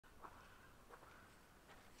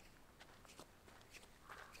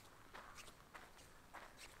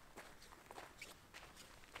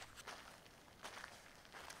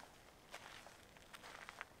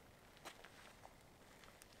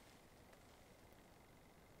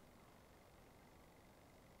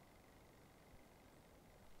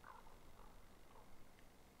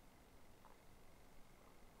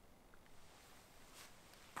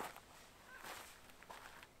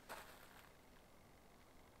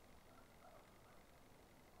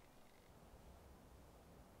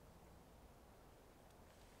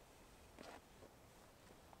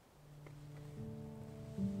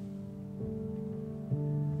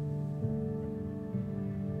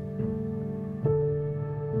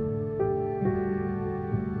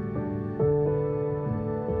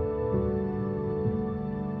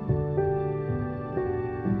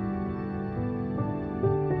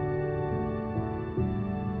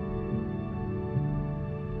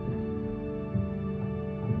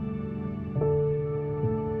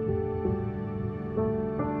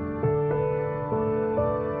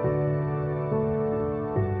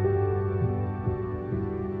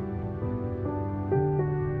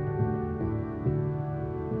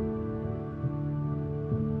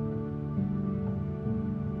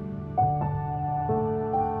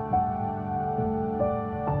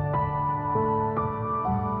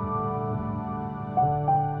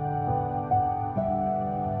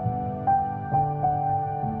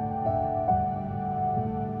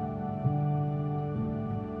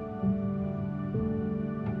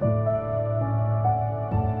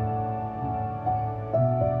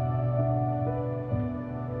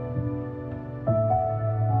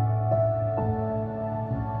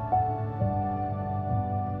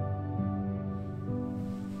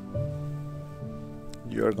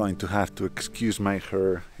You're going to have to excuse my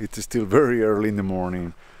hair. It's still very early in the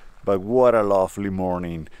morning, but what a lovely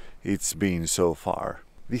morning it's been so far.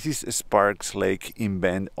 This is Sparks Lake in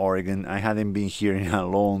Bend, Oregon. I hadn't been here in a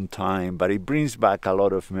long time, but it brings back a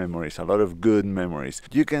lot of memories, a lot of good memories.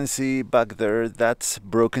 You can see back there, that's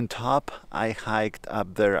Broken Top. I hiked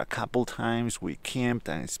up there a couple times. We camped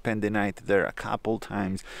and spent the night there a couple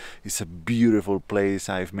times. It's a beautiful place.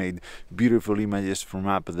 I've made beautiful images from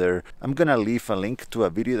up there. I'm gonna leave a link to a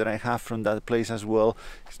video that I have from that place as well.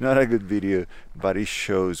 It's not a good video, but it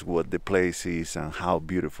shows what the place is and how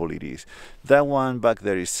beautiful it is. That one back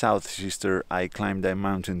there is South Sister. I climbed that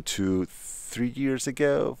mountain 4 years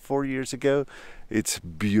ago. It's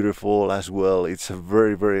beautiful as well. It's a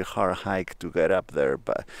very hard hike to get up there,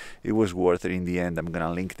 but it was worth it in the end. I'm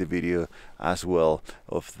gonna link the video as well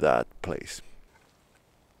of that place.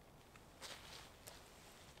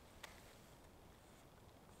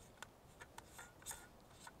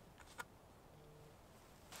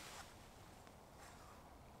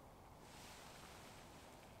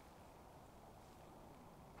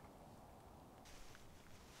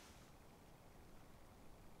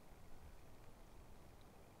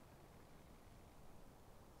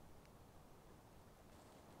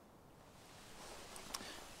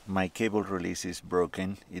 My cable release is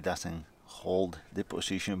broken. It doesn't hold the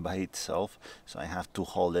position by itself, so I have to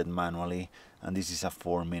hold it manually, and this is a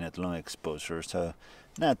 4-minute long exposure, so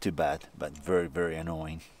not too bad, but very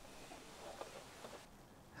annoying.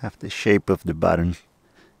 Have the shape of the button.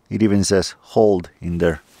 It even says hold in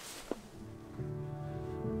there.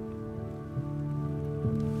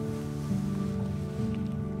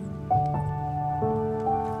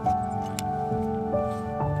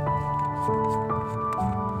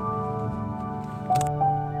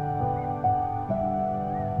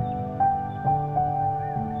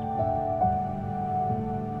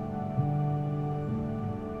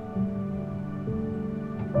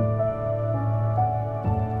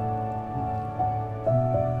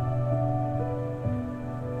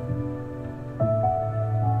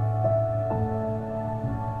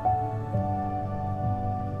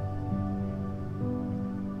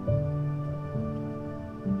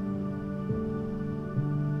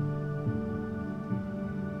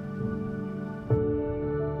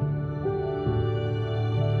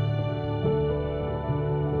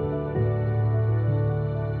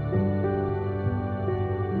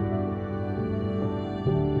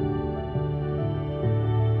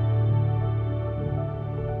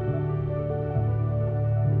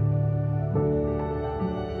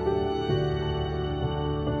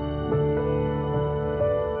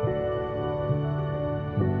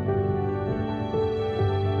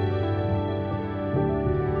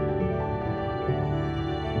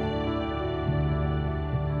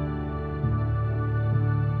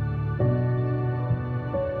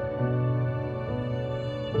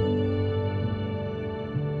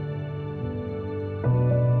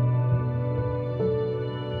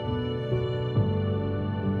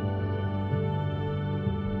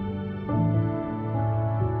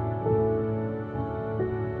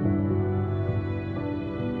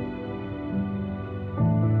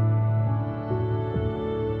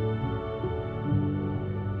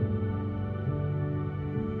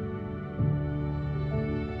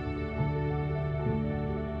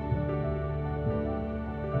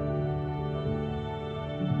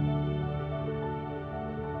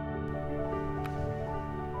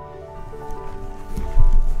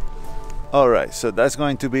 Alright, so that's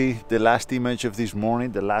going to be the last image of this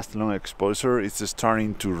morning, the last long exposure. It's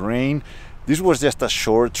starting to rain. This was just a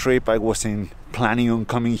short trip. I wasn't planning on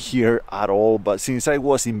coming here at all, but since I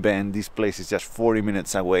was in Bend, this place is just 40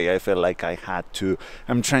 minutes away. I felt like I had to.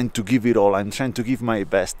 I'm trying to give it all. I'm trying to give my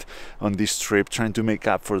best on this trip, trying to make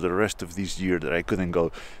up for the rest of this year that I couldn't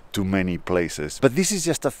go to many places. But this is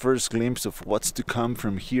just a first glimpse of what's to come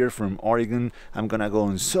from here, from Oregon. I'm gonna go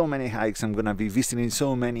on so many hikes. I'm gonna be visiting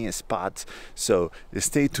so many spots, so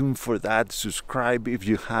stay tuned for that. Subscribe if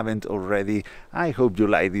you haven't already. I hope you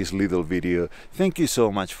like this little video. Thank you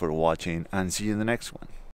so much for watching, and see you in the next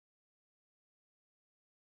one.